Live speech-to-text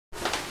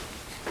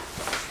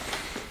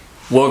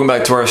Welcome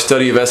back to our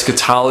study of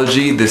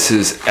eschatology. This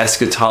is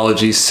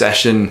eschatology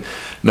session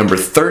number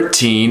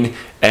 13,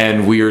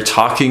 and we are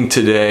talking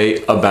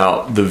today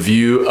about the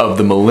view of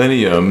the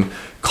millennium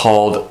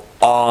called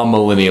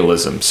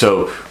amillennialism.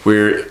 So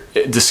we're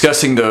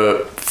discussing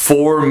the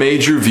four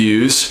major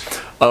views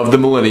of the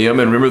millennium,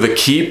 and remember the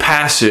key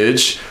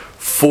passage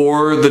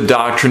for the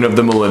doctrine of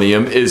the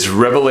millennium is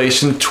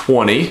Revelation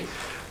 20,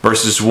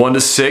 verses 1 to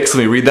 6.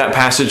 Let me read that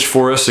passage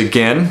for us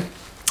again,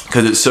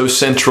 because it's so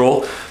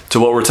central to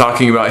what we're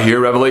talking about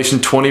here. Revelation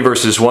 20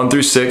 verses 1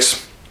 through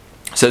 6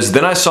 says,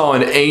 "Then I saw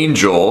an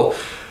angel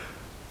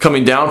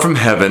coming down from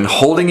heaven,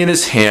 holding in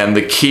his hand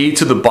the key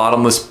to the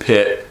bottomless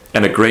pit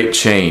and a great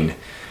chain.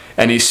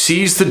 And he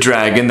seized the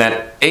dragon,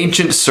 that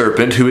ancient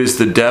serpent who is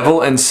the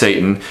devil and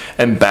Satan,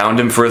 and bound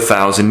him for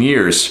 1,000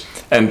 years,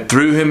 and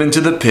threw him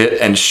into the pit,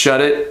 and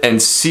shut it,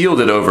 and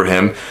sealed it over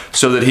him,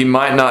 so that he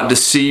might not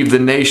deceive the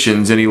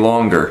nations any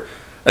longer,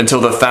 until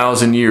the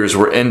 1,000 years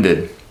were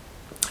ended.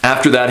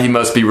 After that he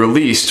must be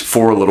released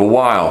for a little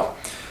while.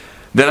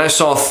 Then I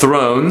saw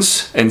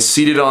thrones, and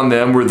seated on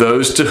them were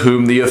those to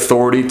whom the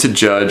authority to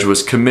judge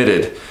was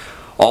committed.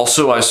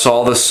 Also I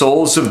saw the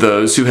souls of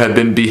those who had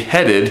been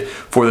beheaded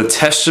for the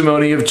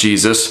testimony of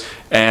Jesus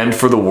and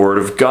for the word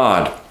of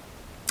God,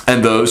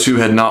 and those who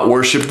had not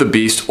worshipped the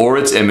beast or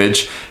its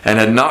image, and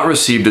had not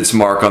received its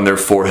mark on their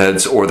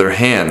foreheads or their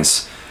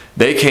hands.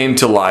 They came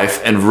to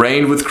life and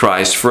reigned with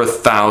Christ for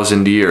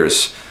 1,000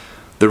 years.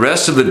 The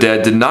rest of the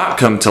dead did not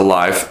come to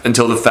life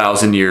until the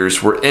 1,000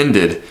 years were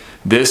ended.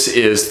 This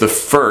is the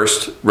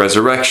first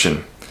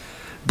resurrection.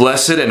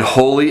 Blessed and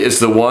holy is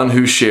the one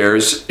who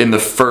shares in the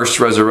first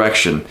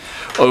resurrection.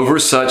 Over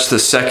such the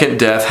second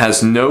death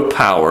has no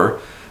power,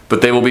 but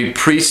they will be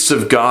priests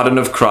of God and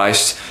of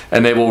Christ,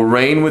 and they will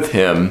reign with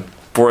him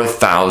for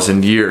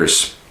 1,000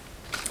 years."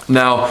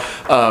 Now,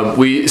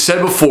 we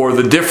said before,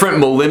 the different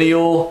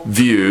millennial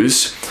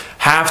views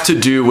have to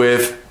do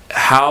with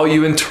how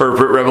you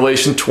interpret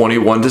Revelation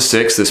 21 to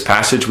 6, this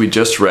passage we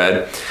just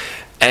read,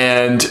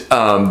 and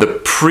the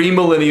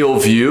premillennial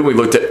view. We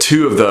looked at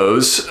two of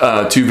those,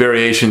 two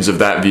variations of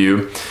that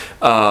view.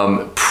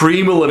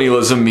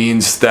 Premillennialism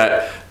means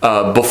that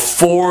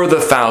before the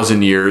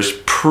 1,000 years,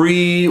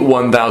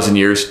 pre-1,000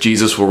 years,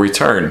 Jesus will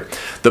return.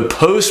 The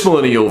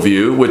postmillennial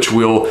view, which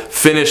we'll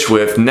finish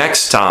with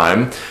next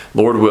time,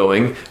 Lord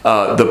willing,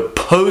 the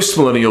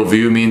postmillennial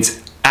view means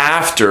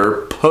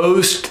after,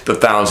 post the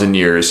 1,000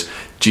 years,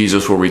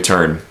 Jesus will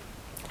return.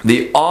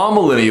 The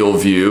amillennial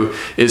view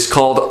is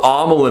called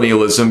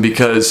amillennialism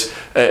because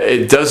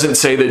it doesn't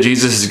say that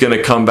Jesus is going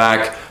to come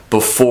back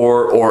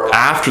before or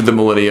after the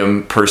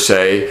millennium per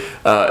se.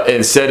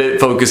 Instead, it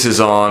focuses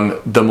on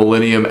the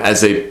millennium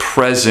as a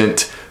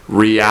present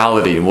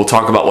reality. And we'll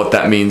talk about what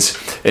that means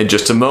in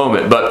just a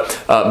moment.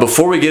 But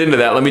before we get into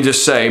that, let me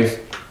just say,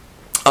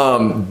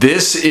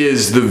 this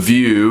is the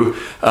view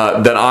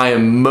that I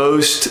am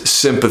most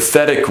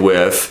sympathetic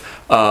with,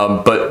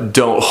 but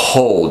don't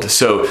hold.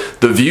 So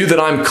the view that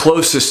I'm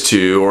closest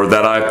to, or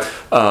that I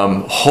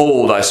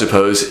hold, I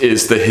suppose,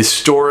 is the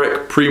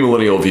historic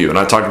premillennial view. And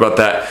I talked about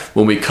that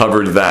when we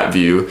covered that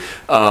view.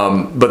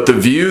 But the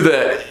view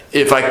that,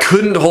 if I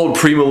couldn't hold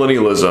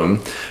premillennialism,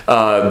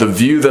 the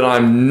view that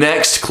I'm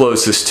next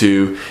closest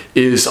to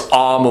is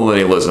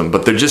amillennialism.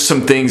 But there's just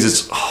some things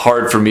it's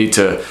hard for me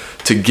to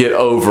get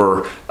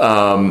over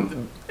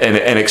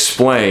and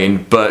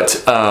explain,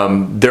 but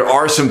there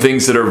are some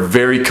things that are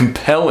very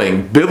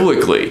compelling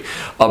biblically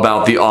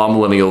about the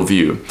amillennial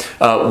view.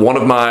 One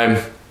of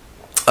my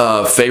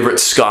favorite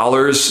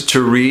scholars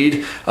to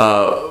read,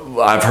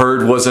 I've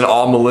heard, was an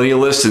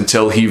amillennialist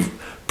until he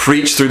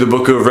preached through the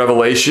book of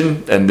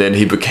Revelation, and then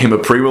he became a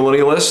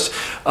premillennialist.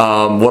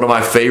 One of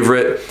my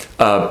favorite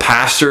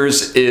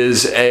pastors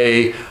is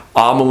a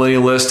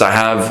amillennialist. I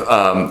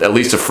have at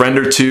least a friend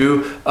or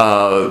two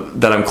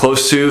that I'm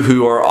close to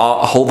who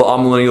hold the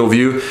amillennial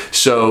view.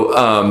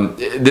 So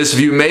this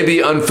view may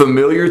be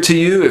unfamiliar to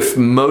you if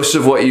most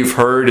of what you've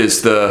heard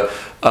is a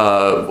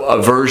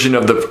version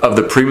of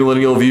the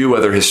premillennial view,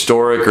 whether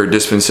historic or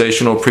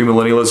dispensational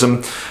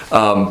premillennialism.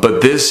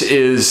 But this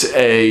is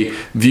a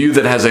view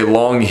that has a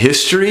long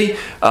history.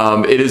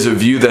 It is a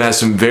view that has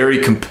some very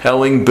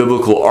compelling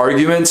biblical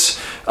arguments.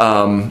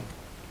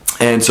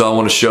 And so I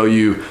want to show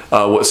you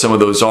what some of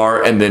those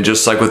are. And then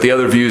just like with the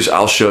other views,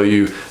 I'll show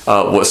you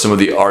what some of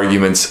the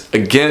arguments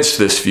against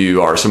this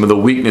view are, some of the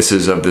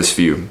weaknesses of this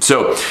view.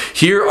 So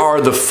here are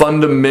the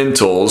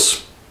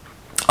fundamentals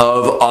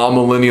of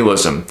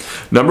amillennialism.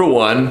 Number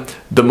one,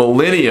 the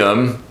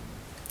millennium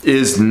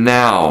is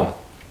now.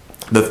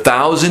 The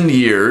 1,000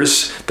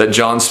 years that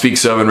John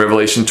speaks of in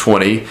Revelation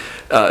 20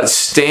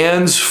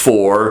 stands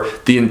for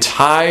the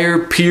entire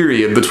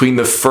period between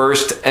the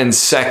first and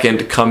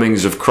second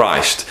comings of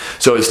Christ.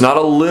 So it's not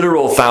a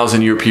literal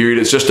 1,000-year period,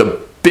 it's just a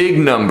big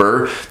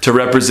number to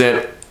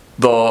represent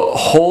the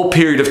whole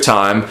period of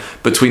time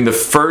between the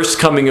first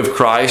coming of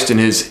Christ in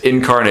his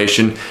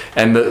incarnation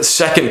and the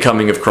second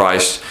coming of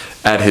Christ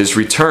at his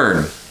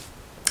return.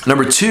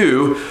 Number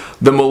two,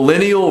 the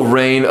millennial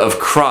reign of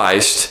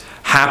Christ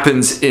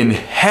happens in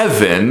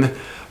heaven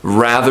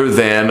rather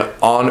than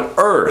on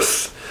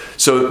earth.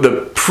 So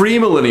the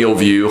premillennial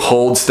view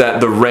holds that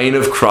the reign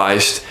of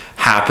Christ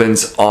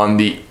happens on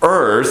the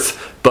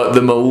earth, but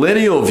the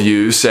millennial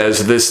view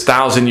says this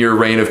 1,000-year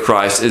reign of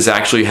Christ is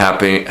actually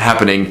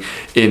happening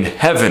in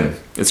heaven.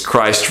 It's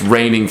Christ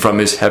reigning from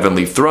his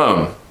heavenly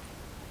throne.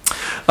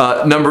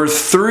 Number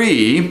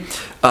 3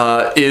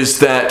 is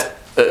that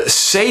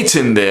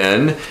Satan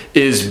then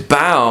is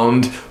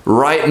bound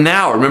right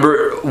now.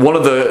 Remember, one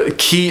of the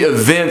key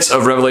events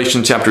of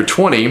Revelation chapter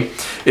 20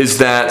 is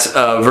that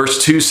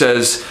verse 2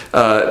 says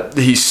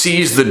he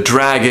seized the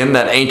dragon,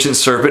 that ancient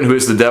serpent who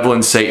is the devil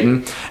and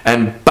Satan,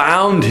 and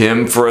bound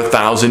him for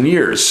 1,000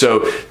 years.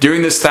 So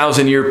during this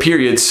 1,000-year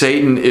period,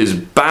 Satan is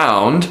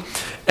bound,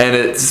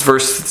 and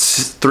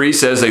verse 3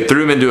 says he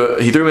threw him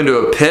into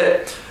a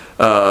pit,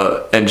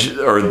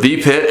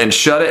 the pit, and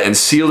shut it and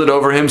sealed it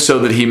over him so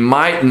that he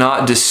might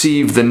not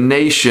deceive the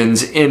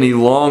nations any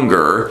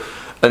longer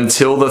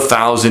until the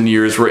 1,000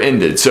 years were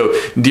ended. So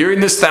during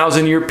this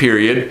 1,000-year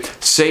period,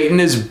 Satan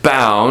is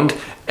bound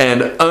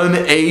and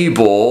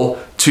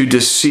unable to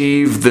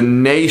deceive the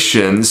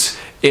nations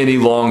any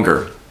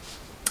longer.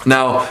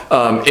 Now,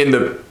 in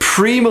the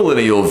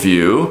premillennial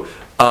view,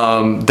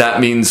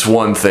 that means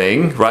one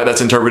thing, right?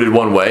 That's interpreted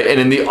one way. And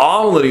in the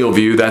amillennial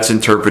view, that's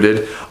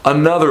interpreted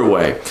another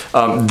way.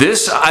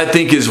 This, I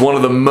think, is one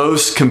of the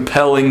most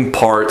compelling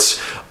parts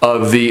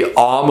of the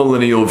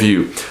amillennial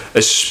view,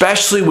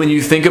 especially when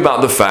you think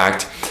about the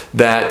fact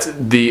that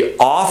the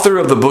author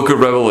of the book of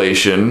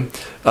Revelation,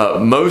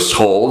 most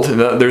hold,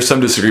 there's some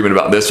disagreement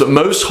about this, but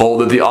most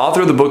hold that the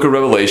author of the book of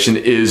Revelation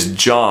is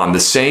John, the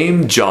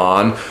same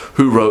John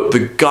who wrote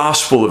the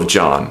Gospel of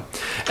John.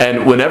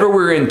 And whenever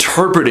we're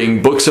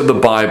interpreting books of the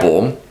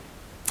Bible,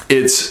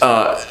 it's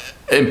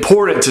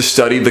important to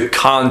study the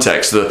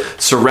context, the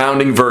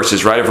surrounding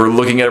verses, right? If we're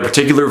looking at a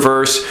particular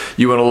verse,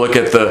 you want to look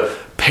at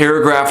the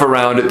paragraph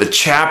around it, the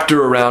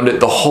chapter around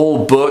it, the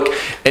whole book.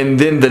 And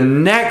then the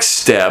next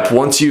step,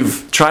 once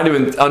you've tried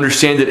to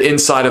understand it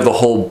inside of the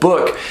whole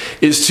book,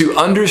 is to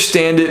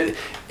understand it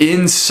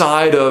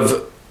inside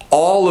of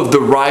all of the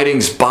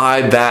writings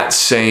by that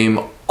same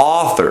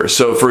author.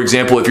 So, for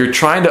example, if you're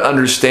trying to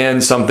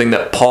understand something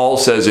that Paul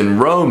says in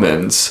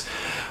Romans,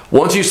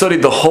 once you looked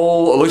at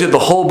the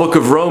whole book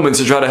of Romans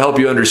to try to help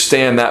you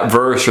understand that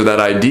verse or that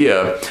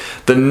idea,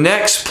 the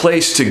next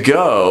place to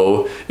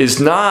go is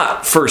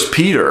not 1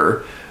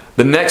 Peter.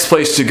 The next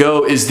place to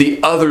go is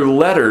the other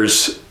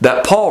letters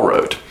that Paul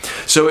wrote.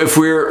 So if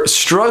we're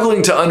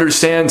struggling to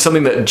understand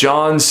something that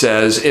John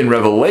says in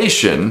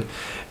Revelation,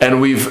 and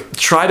we've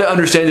tried to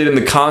understand it in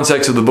the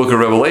context of the book of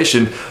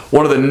Revelation,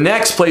 one of the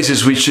next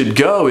places we should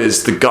go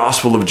is the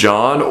Gospel of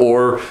John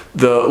or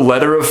the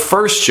letter of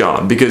 1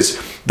 John,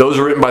 because those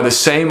are written by the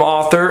same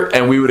author,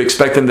 and we would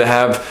expect them to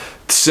have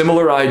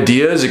similar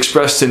ideas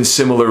expressed in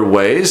similar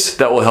ways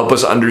that will help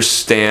us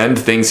understand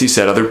things he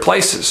said other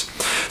places.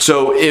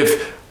 So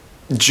if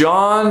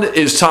John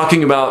is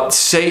talking about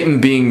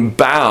Satan being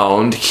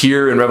bound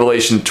here in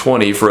Revelation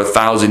 20 for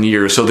 1,000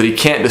 years so that he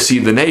can't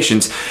deceive the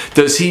nations,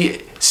 does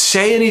he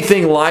say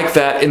anything like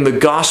that in the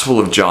Gospel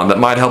of John that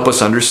might help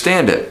us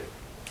understand it?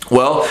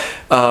 Well,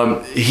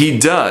 he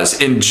does.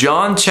 In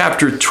John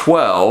chapter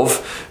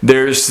 12,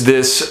 there's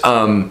this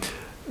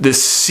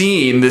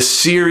scene, this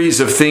series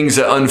of things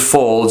that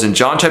unfolds in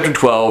John chapter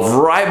 12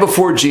 right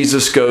before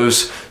Jesus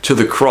goes to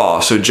the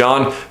cross. So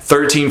John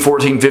 13,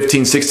 14,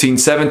 15, 16,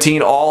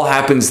 17 all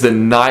happens the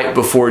night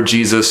before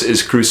Jesus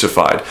is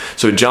crucified.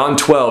 So John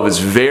 12 is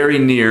very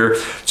near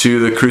to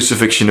the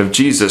crucifixion of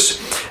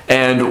Jesus.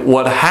 And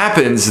what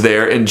happens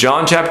there in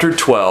John chapter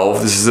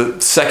 12, this is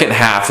the second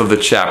half of the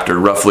chapter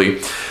roughly,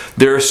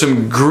 there are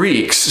some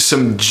Greeks,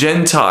 some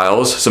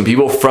Gentiles, some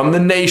people from the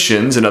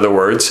nations, in other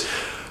words,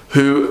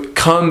 who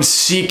come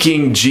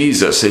seeking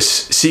Jesus,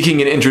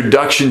 seeking an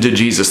introduction to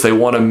Jesus. They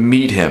want to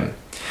meet him.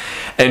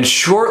 And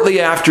shortly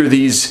after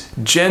these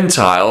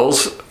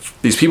Gentiles,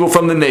 these people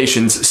from the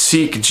nations,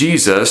 seek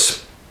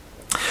Jesus,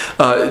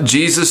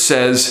 Jesus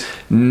says,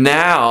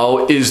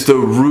 "Now is the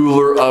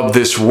ruler of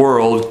this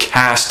world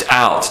cast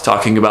out,"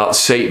 talking about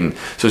Satan.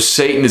 So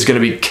Satan is going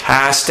to be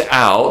cast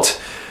out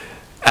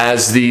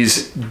as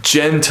these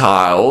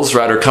Gentiles,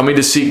 right, are coming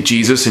to seek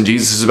Jesus, and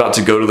Jesus is about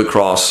to go to the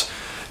cross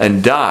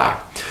and die.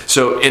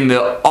 So in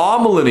the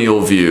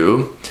amillennial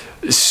view,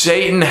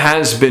 Satan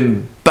has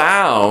been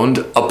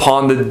bound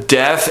upon the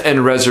death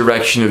and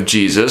resurrection of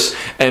Jesus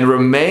and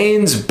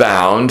remains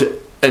bound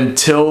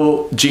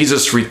until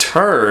Jesus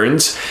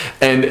returns.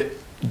 And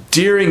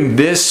during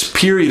this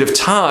period of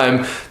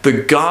time, the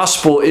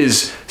gospel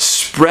is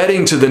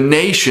spreading to the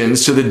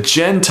nations, to the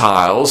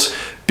Gentiles,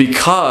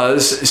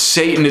 because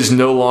Satan is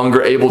no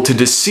longer able to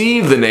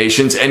deceive the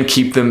nations and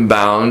keep them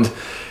bound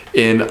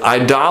in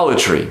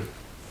idolatry.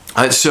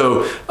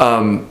 So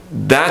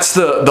that's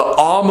the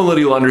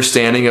amillennial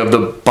understanding of the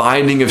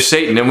binding of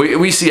Satan. And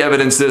we see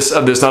evidence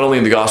of this not only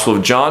in the Gospel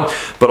of John,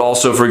 but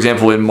also, for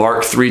example, in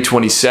Mark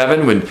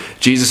 3:27, when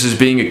Jesus is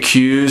being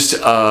accused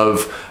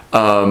of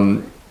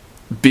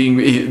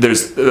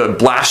there's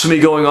blasphemy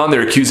going on.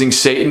 They're accusing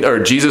Satan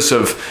or Jesus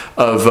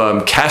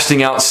of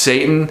casting out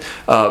Satan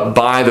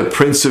by the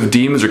prince of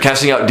demons, or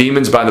casting out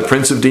demons by the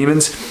prince of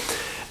demons.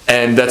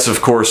 And that's,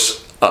 of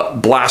course,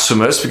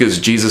 blasphemous, because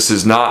Jesus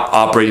is not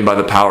operating by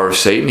the power of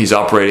Satan. He's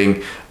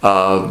operating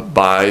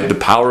by the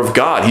power of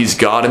God. He's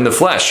God in the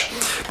flesh.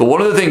 But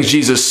one of the things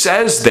Jesus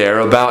says there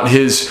about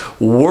his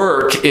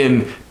work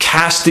in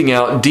casting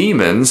out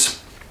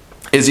demons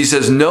is he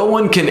says, no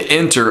one can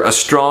enter a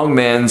strong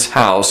man's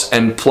house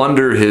and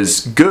plunder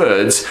his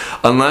goods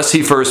unless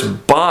he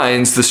first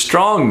binds the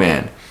strong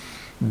man.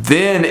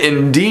 Then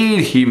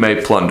indeed he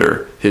may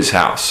plunder his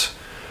house.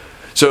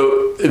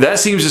 So that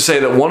seems to say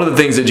that one of the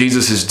things that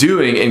Jesus is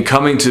doing in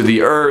coming to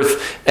the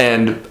earth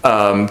and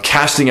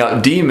casting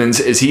out demons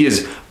is he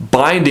is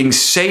binding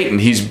Satan.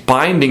 He's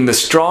binding the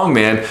strong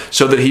man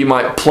so that he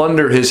might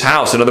plunder his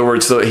house. In other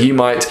words, so that he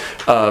might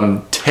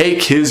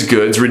take his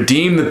goods,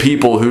 redeem the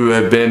people who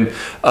have been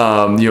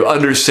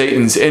under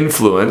Satan's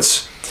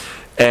influence,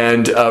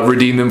 and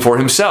redeem them for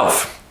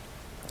himself.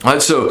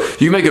 So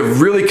you make a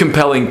really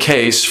compelling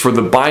case for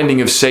the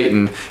binding of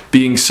Satan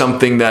being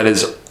something that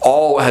has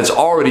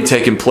already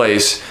taken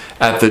place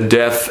at the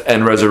death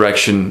and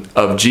resurrection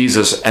of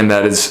Jesus, and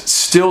that is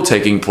still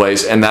taking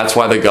place, and that's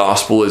why the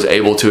gospel is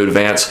able to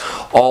advance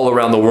all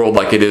around the world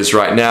like it is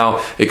right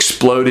now,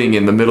 exploding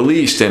in the Middle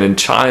East and in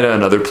China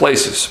and other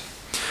places.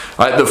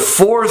 All right, the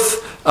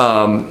fourth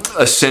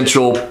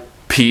essential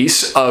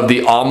piece of the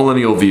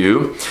amillennial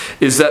view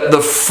is that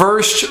the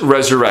first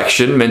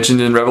resurrection mentioned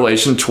in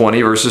Revelation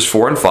 20 verses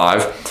 4 and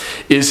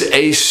 5 is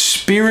a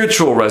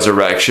spiritual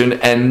resurrection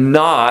and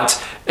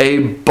not a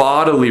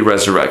bodily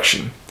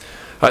resurrection.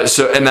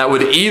 And that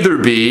would either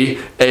be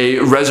a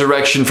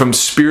resurrection from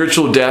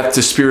spiritual death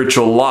to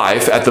spiritual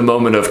life at the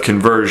moment of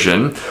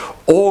conversion,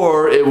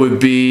 or it would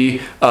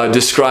be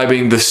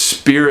describing the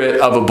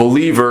spirit of a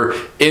believer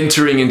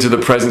entering into the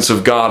presence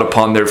of God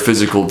upon their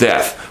physical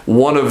death.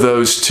 One of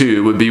those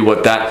two would be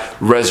what that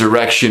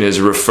resurrection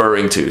is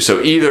referring to.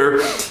 So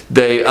either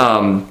they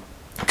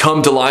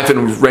come to life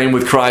and reign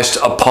with Christ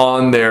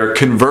upon their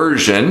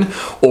conversion,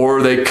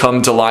 or they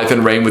come to life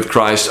and reign with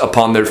Christ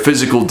upon their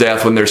physical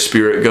death when their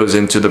spirit goes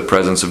into the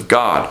presence of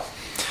God.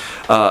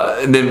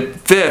 And then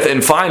fifth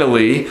and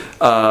finally,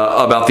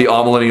 about the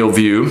amillennial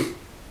view,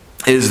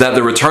 is that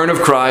the return of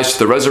Christ,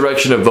 the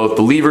resurrection of both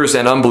believers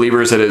and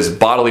unbelievers, that is,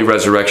 bodily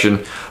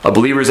resurrection of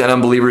believers and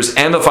unbelievers,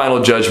 and the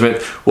final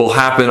judgment will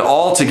happen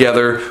all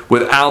together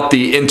without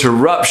the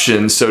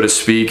interruption, so to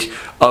speak,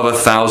 of a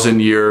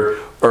 1,000-year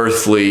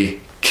earthly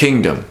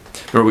kingdom.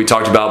 Remember, we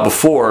talked about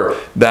before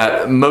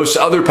that most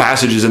other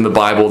passages in the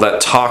Bible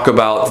that talk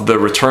about the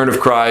return of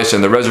Christ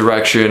and the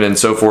resurrection and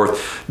so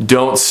forth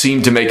don't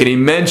seem to make any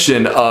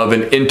mention of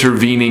an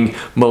intervening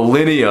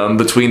millennium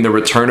between the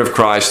return of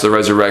Christ, the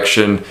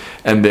resurrection,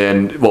 and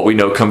then what we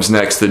know comes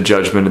next, the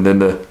judgment, and then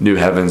the new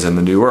heavens and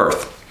the new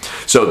earth.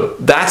 So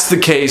that's the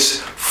case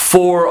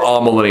for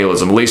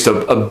amillennialism, at least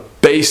a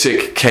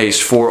basic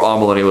case for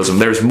amillennialism.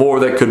 There's more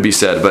that could be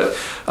said, but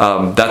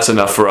that's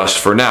enough for us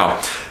for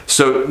now.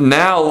 So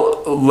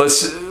now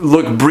let's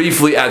look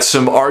briefly at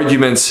some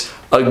arguments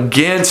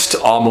against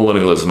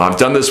amillennialism. I've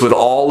done this with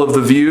all of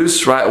the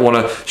views, right? I want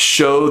to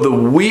show the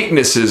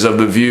weaknesses of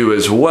the view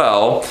as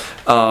well.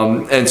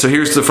 And so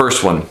here's the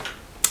first one.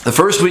 The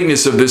first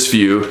weakness of this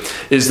view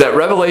is that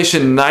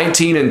Revelation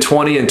 19 and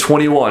 20 and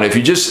 21, if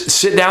you just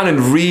sit down and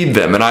read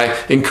them, and I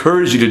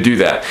encourage you to do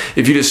that,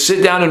 if you just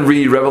sit down and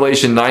read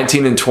Revelation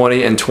 19 and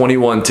 20 and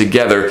 21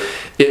 together,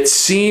 it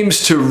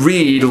seems to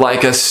read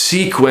like a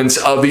sequence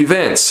of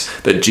events.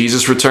 That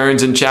Jesus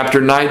returns in chapter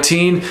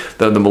 19,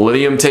 the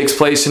millennium takes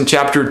place in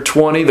chapter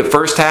 20, the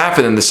first half,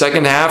 and then the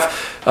second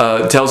half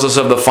tells us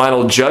of the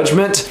final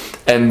judgment,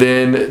 and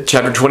then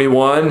chapter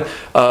 21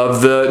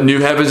 of the new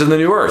heavens and the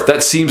new earth.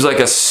 That seems like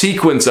a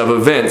sequence of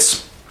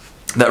events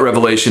that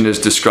Revelation is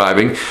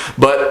describing.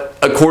 But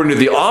according to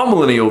the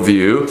amillennial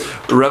view,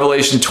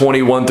 Revelation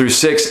 21 through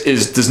 6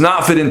 does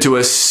not fit into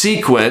a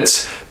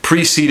sequence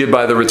preceded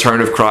by the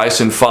return of Christ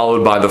and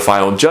followed by the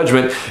final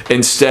judgment.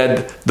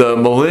 Instead, the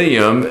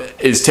millennium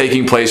is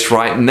taking place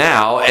right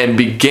now and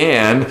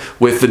began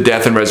with the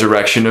death and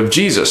resurrection of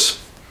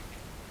Jesus.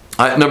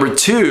 Number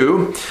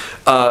two,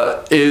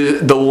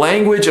 is the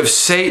language of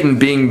Satan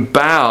being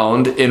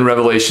bound in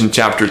Revelation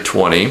chapter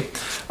 20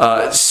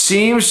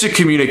 seems to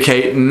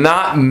communicate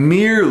not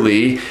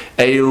merely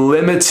a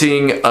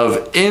limiting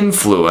of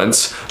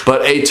influence,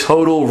 but a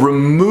total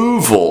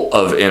removal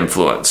of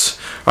influence.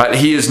 Right?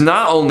 He is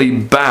not only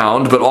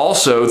bound, but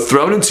also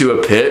thrown into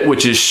a pit,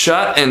 which is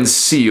shut and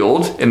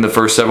sealed in the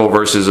first several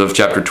verses of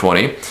chapter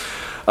 20,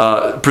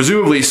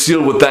 presumably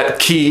sealed with that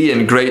key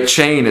and great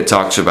chain it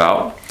talks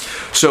about.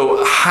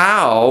 So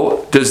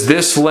how does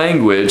this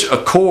language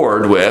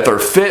accord with or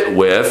fit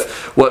with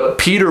what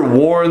Peter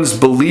warns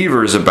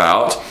believers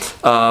about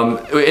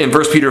in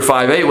 1 Peter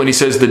 5:8 when he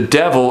says the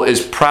devil is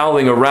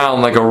prowling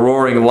around like a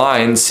roaring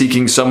lion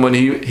seeking someone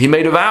he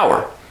may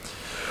devour?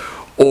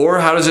 Or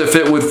how does it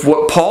fit with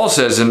what Paul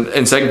says in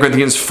 2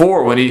 Corinthians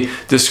 4 when he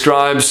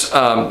describes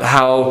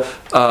how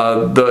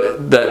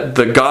that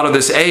the God of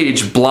this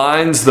age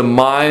blinds the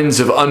minds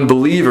of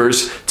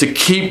unbelievers to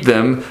keep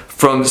them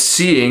from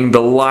seeing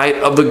the light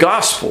of the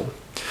gospel?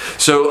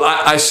 So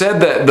I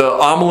said that the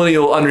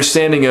amillennial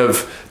understanding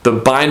of the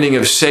binding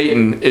of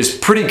Satan is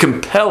pretty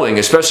compelling,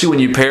 especially when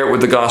you pair it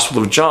with the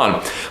Gospel of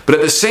John. But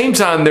at the same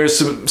time, there's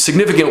some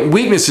significant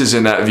weaknesses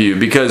in that view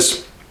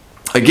because,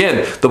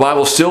 again, the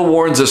Bible still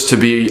warns us to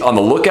be on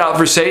the lookout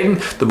for Satan.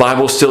 The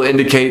Bible still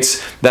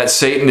indicates that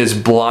Satan is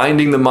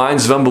blinding the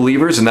minds of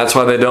unbelievers, and that's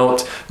why they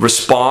don't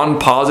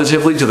respond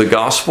positively to the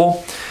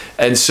gospel.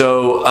 And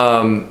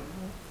so,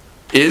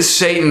 is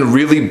Satan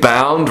really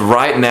bound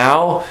right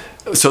now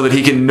so that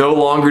he can no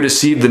longer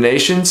deceive the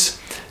nations?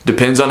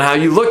 Depends on how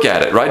you look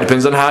at it, right?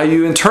 Depends on how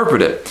you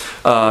interpret it.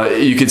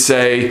 You could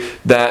say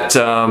that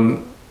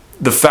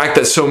the fact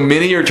that so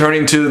many are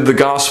turning to the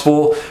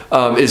gospel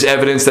is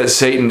evidence that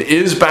Satan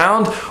is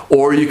bound,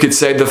 or you could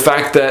say the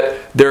fact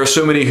that there are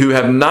so many who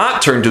have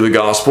not turned to the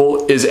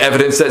gospel is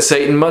evidence that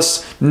Satan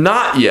must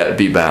not yet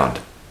be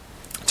bound.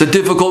 It's a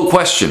difficult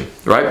question,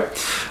 right?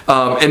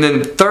 And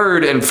then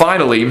third and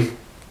finally,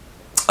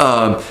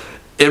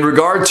 in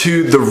regard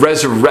to the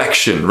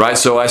resurrection, right?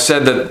 So I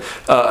said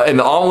that in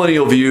the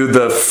amillennial view,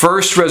 the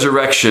first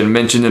resurrection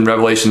mentioned in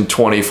Revelation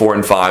 24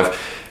 and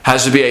 5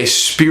 has to be a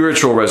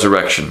spiritual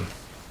resurrection.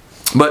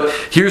 But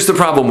here's the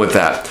problem with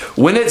that.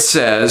 When it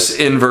says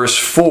in verse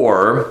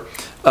 4,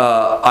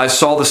 I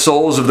saw the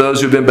souls of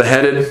those who have been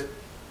beheaded,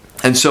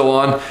 and so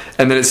on,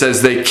 and then it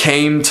says they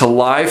came to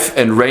life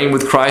and reigned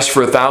with Christ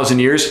for 1,000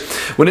 years.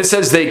 When it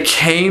says they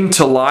came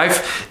to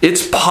life,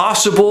 it's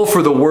possible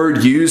for the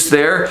word used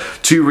there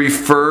to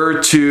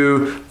refer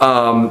to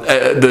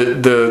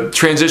the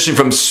transition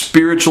from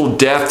spiritual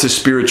death to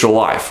spiritual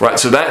life, right?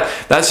 So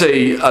that's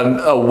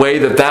a way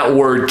that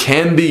word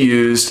can be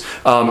used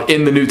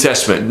in the New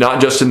Testament,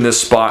 not just in this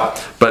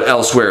spot, but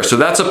elsewhere. So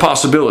that's a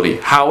possibility.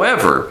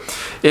 However,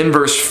 in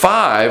verse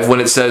 5, when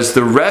it says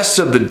the rest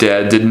of the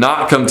dead did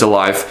not come to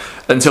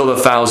life until the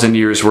 1,000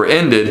 years were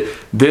ended,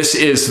 this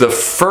is the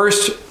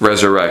first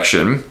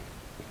resurrection.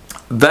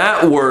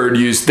 That word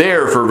used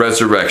there for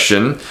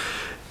resurrection,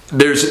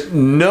 there's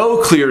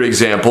no clear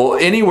example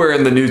anywhere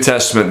in the New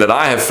Testament that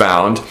I have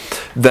found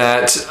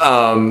that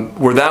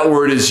where that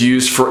word is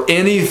used for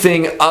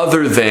anything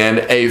other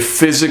than a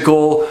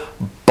physical,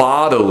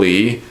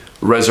 bodily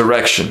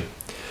resurrection.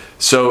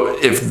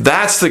 So if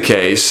that's the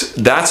case,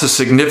 that's a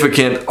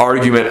significant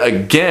argument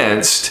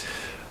against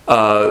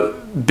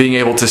being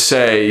able to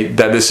say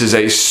that this is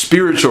a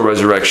spiritual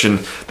resurrection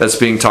that's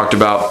being talked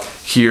about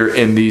here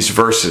in these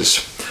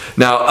verses.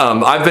 Now,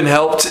 I've been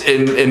helped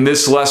in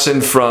this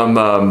lesson from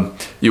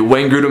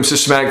Wayne Grudem's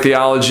Systematic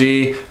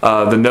Theology,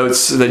 the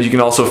notes that you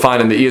can also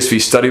find in the ESV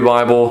Study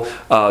Bible,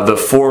 the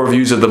 4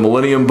 reviews of the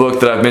Millennium book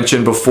that I've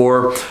mentioned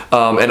before.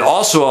 And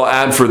also I'll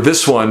add for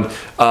this one,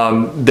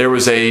 there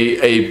was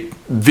a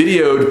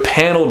videoed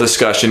panel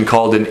discussion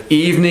called An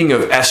Evening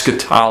of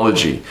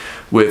Eschatology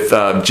with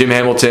Jim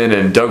Hamilton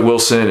and Doug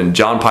Wilson and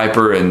John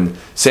Piper and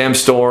Sam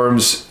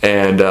Storms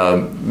and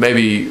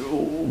maybe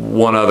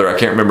one other, I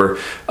can't remember.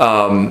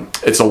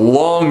 It's a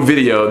long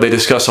video. They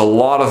discuss a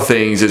lot of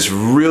things. It's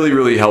really,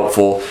 really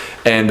helpful.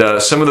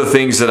 And some of the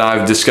things that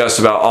I've discussed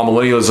about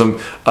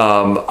amillennialism,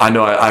 I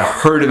know I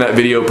heard in that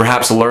video,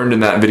 perhaps learned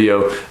in that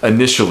video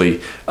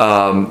initially.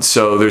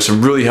 So there's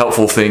some really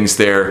helpful things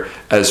there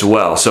as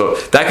well. So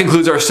that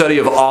concludes our study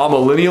of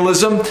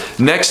amillennialism.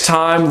 Next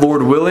time,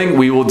 Lord willing,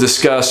 we will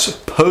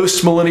discuss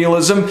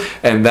postmillennialism,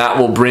 and that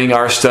will bring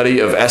our study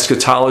of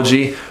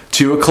eschatology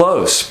to a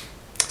close.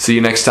 See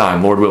you next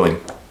time, Lord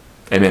willing.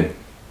 Amen.